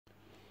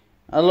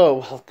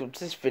Hello, welcome to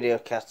this video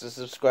cast of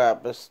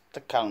subscribers to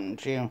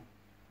count you.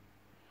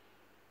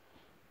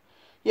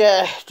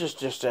 Yeah,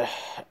 just a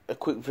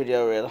quick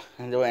video really.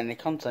 And there weren't any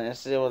content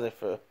yesterday, was it,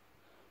 for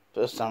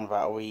first time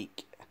about a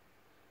week.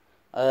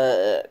 Do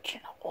you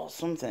know what,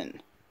 something?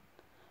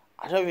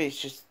 I don't know if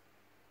it's just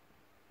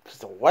because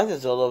the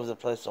weather's all over the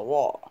place or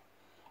what.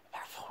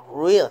 I feel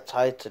real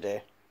tired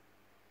today.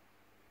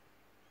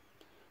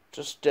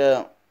 Just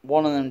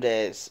one of them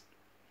days.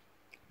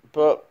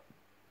 But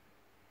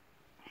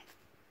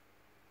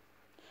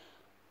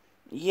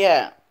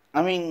yeah,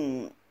 I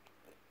mean,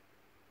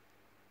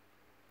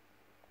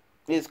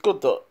 it's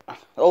good though.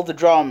 All the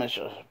drama,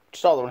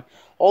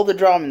 all the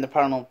drama in the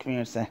paranormal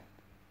community.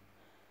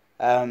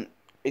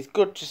 It's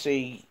good to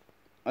see.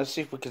 Let's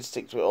see if we can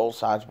stick to it. All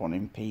sides want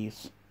in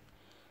peace.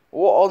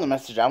 All the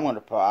message I'm going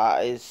to put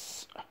out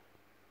is,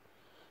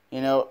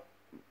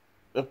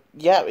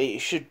 yeah, it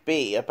should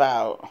be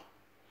about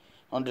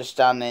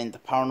understanding the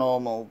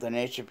paranormal, the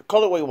nature.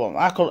 Call it what you want.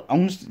 I'm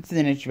going to stick to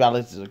the nature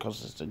realities of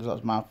consciousness because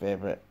that's my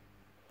favourite.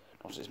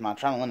 Obviously, it's my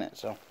channel, isn't it?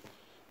 So,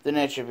 the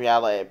nature of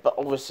reality. But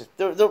obviously,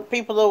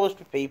 people always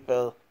be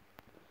people.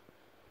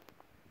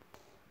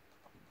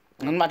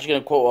 I'm actually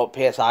going to quote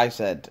what PSI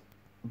said,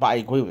 but I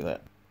agree with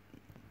it.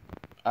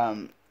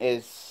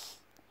 Is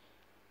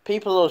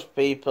people always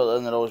people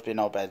and there'll always be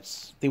no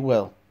beds. They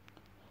will.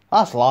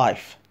 That's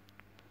life.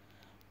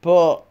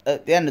 But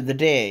at the end of the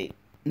day,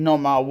 no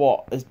matter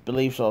what his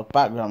beliefs or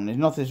background, there's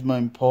nothing more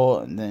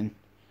important than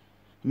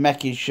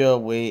making sure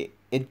we,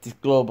 in this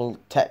global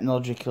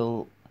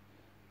technological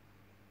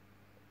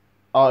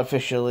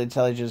artificial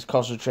intelligence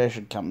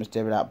concentration camp, as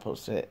David App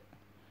puts it,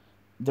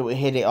 that we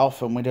hit it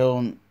off and we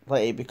don't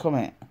let it become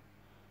it.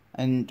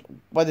 And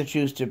whether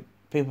choose to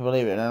people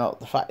believe it or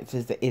not, the fact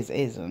is that it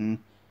is, and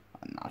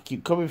I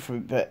keep coming from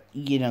it, but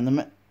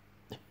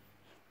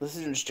this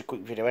isn't just a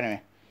quick video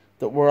anyway.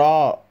 That we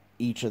are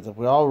each other,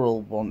 we are all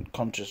one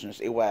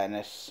consciousness,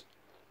 awareness,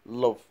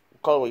 love,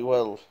 call it what you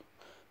will,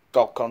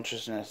 God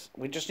consciousness.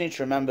 We just need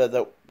to remember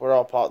that we're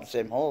all part of the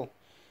same whole.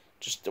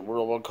 Just that we're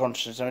all one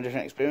consciousness, having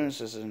different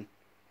experiences, and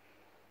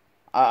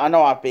I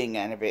know I've been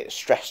getting a bit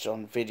stressed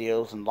on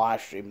videos and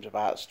live streams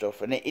about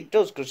stuff, and it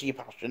does because you're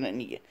passionate,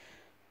 and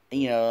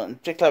and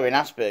particularly in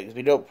Asperger's,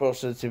 we don't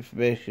process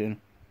information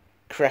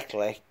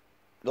correctly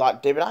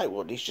like David I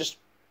would. He's just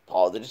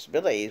part of the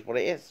disability, is what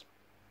it is.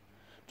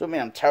 Don't mean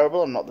I'm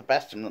terrible, I'm not the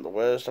best, I'm not the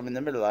worst, I'm in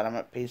the middle, and I'm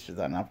at peace with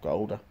that, and I've got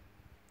older.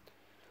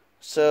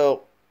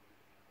 So,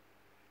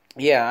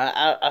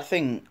 yeah, I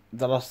think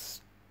the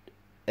last,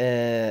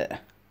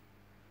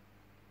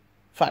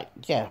 fact,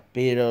 yeah,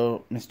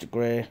 Beardo, Mr.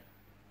 Grey,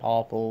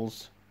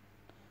 Purples,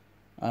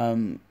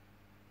 just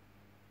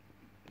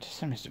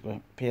say Mr.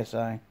 Grey,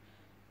 PSI,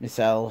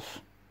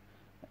 myself,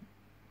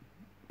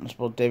 I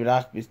suppose David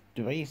Ashby's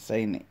the way he's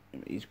saying it,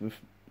 he's with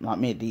like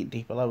me at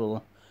deeper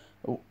level,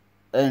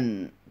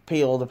 and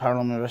all the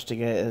paranormal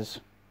investigators,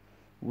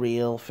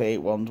 real,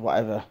 fake ones,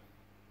 whatever.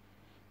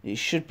 It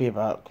should be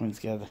about coming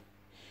together.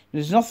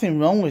 There's nothing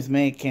wrong with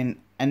making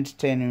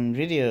entertaining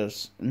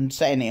videos and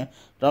setting it.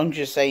 I'm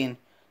just saying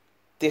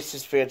this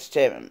is for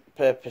entertainment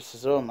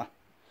purposes only.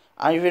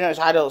 And even though it's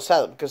adult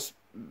sell because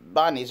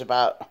mine is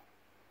about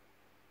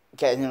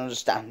getting an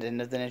understanding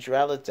of the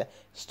naturality,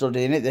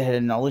 studying it, the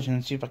hidden knowledge,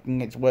 and see if I can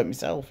get to work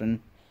myself.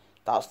 And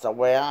that's the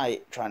way I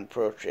try and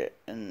approach it.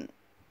 And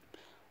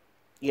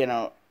we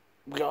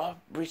gotta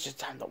reach the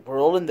time that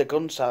we're all in the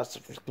gun size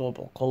of this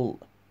global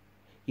cult.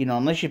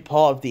 Unless you're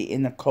part of the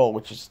inner core,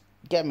 which is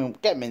get me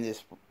in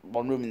this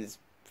one room in this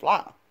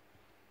flat.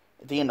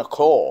 The inner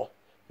core,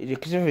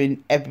 because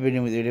everybody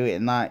knew what they were doing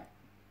at night.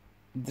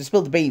 They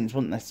spilled the beans,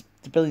 wouldn't they?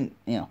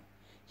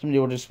 Somebody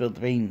would have spilled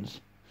the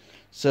beans.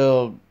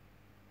 So,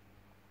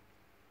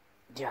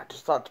 yeah, I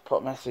just like to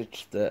put a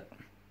message that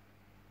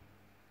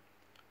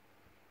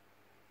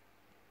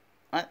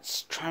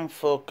let's try and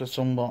focus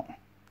on what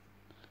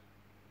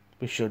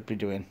we should be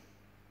doing.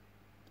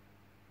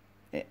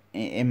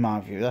 In my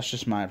view, that's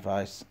just my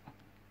advice.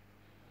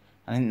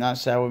 I think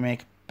that's how we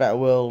make a better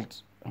world,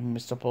 and we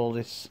stop all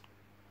this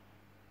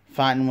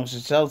fighting amongst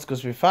ourselves. Because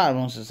if we fight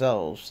amongst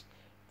ourselves,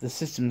 the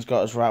system's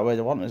got us right where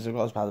they want us. They've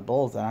got us by the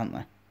balls, then,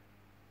 haven't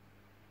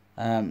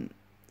they?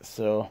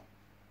 So,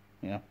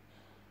 I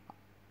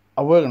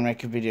was gonna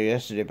make a video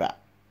yesterday, but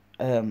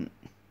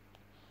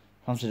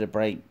wanted a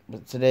break.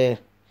 But today,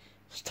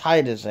 as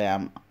tired as I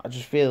am, I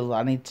just feel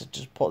I need to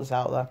just put this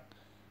out there,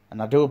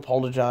 and I do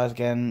apologise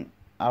again.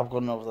 I've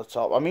gone over the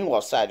top. I mean, what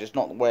I said is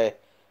not the way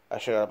I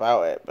should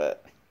about it,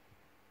 but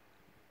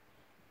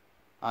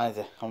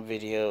either on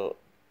video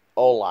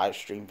or live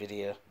stream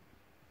video,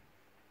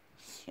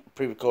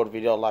 pre-recorded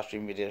video or live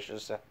stream video, should I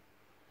say.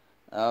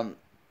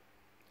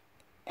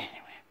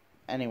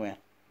 Anyway.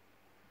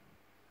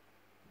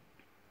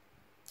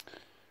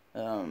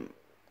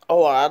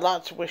 I'd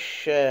like to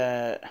wish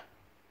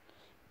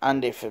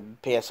Andy from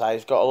PSI.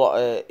 He's got a lot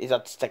of. He's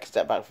had to take a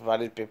step back from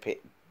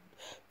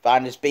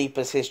Finders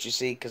Beepers history,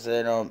 see, because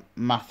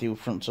Matthew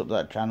fronts up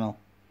that channel.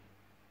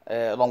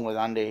 Along with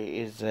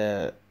Andy,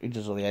 he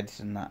does all the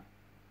editing and that.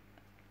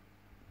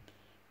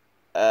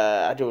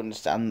 I do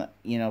understand that,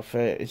 you know,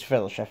 it's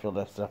fellow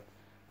Sheffielder, so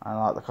I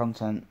like the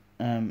content.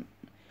 For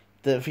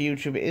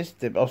YouTube it is,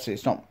 obviously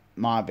it's not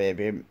my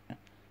baby,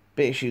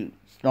 BitChute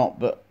it's not,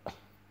 but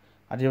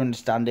I do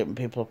understand it when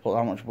people put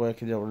that much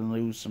work into it and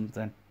lose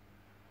something.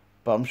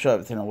 But I'm sure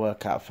everything will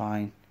work out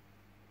fine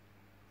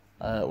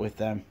with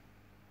them.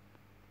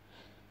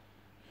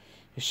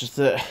 It's just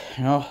that,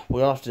 you know,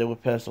 we all have to deal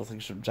with personal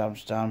things from time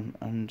to time,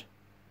 and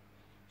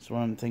it's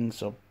one of them things,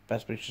 so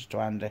best wishes to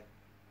Andy.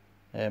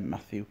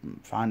 Matthew,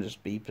 finders,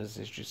 beepers,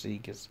 history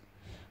seekers.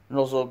 And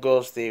also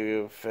Ghost Theory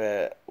of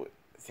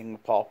thing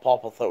with Paul. Paul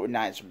thought it was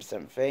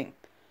 90% fake.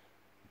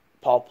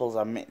 Paul's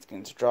admitting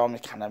going to draw me,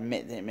 kind of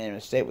admit that he made a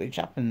mistake, which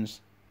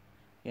happens.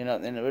 You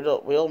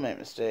know, we all make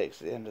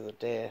mistakes at the end of the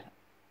day.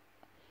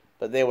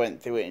 But they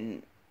went through it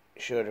and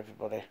showed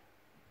everybody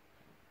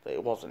that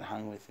it wasn't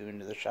hanging with you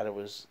into the shadow,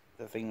 was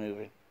the thing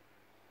moving.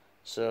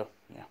 So,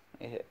 yeah,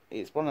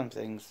 it's one of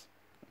them things.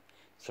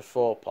 It's a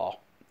faux pas,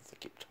 as I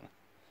keep trying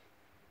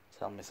to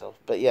tell myself.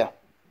 But yeah,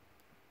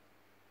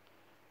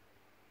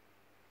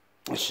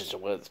 it's just a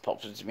word that's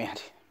popped into my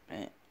head.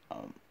 It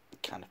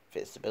kind of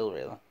fits the bill,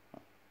 really.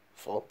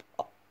 Faux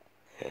pas.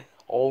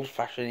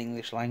 Old-fashioned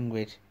English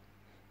language.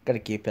 Gotta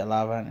keep it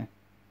alive, haven't you?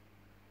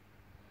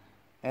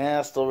 Yeah,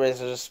 I still raise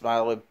a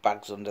smile with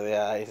bags under the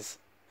eyes.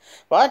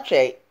 Well,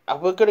 actually,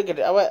 we're gonna get.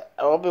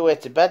 I'll be way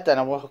to bed then.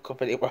 I woke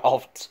up and it was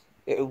off to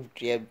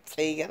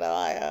GMT, and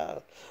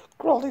I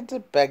crawled into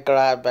bed, got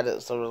out of bed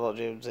at 7 o'clock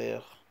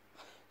GMT.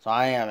 So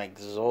I am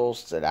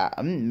exhausted.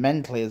 I'm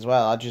mentally as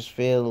well. I just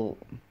feel.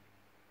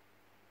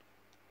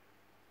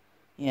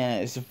 Yeah,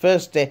 it's the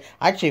first day.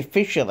 Actually,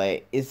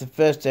 officially, it's the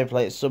first day of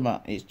late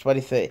summer. It's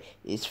 2030.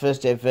 It's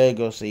first day of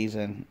Virgo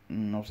season.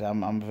 Obviously,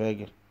 I'm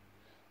Virgo.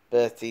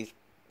 Birthday's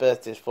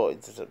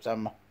 14th of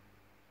September.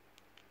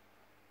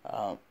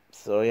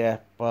 So yeah,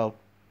 well.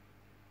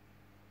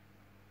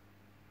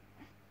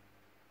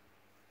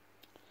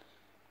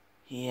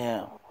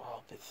 Yeah,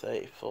 I'll be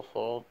 34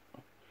 for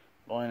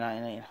born in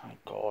 1989. Oh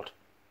God.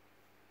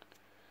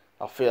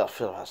 I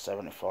feel about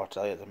 74, I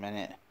tell you, at the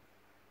minute.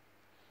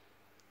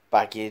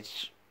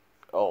 Baggage.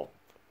 Oh.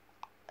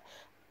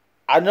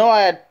 I know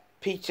I had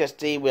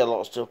PTSD with a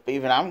lot of stuff, but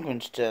even I'm coming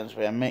to terms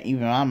with it.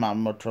 Even I'm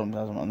more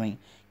traumatized, I think.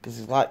 Because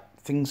it's like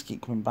things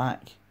keep coming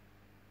back.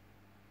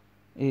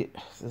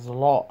 There's a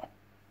lot.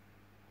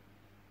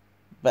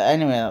 But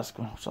anyway, that's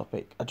going off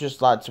topic. I'd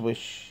just like to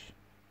wish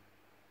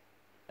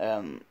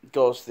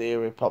Ghost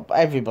Theory,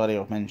 everybody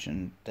I've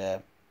mentioned,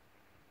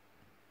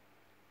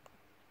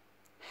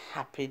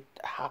 happy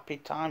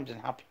times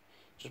and happy.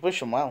 Just wish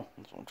them well.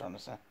 That's what I'm trying to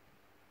say.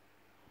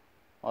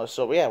 Well,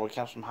 so yeah, we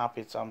can have some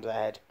happy times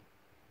ahead.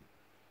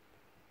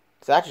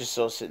 Cause I just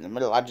sort of sit in the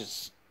middle. I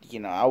just,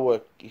 I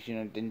work,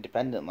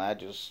 independently. I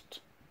just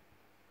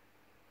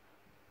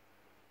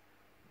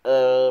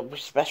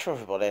wish the best for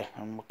everybody,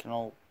 and we can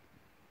all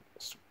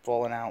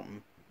falling out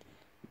and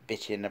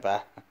bitching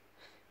about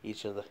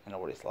each other. You know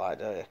what it's like,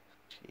 don't you?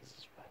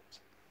 Jesus Christ.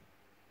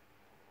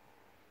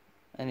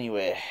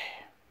 Anyway.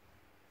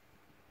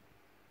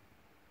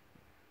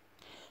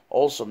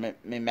 Also, my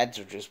meds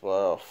have just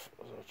wore off.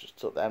 So I just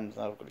took them,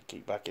 and I've got to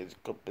keep back in. It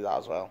could be that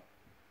as well.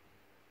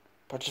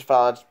 But I just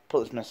thought I'd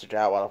put this message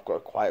out while I've got a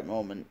quiet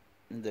moment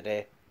in the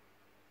day.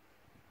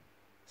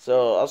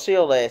 So, I'll see you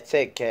all later.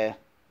 Take care.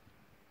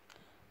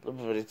 Love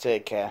everybody,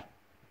 take care.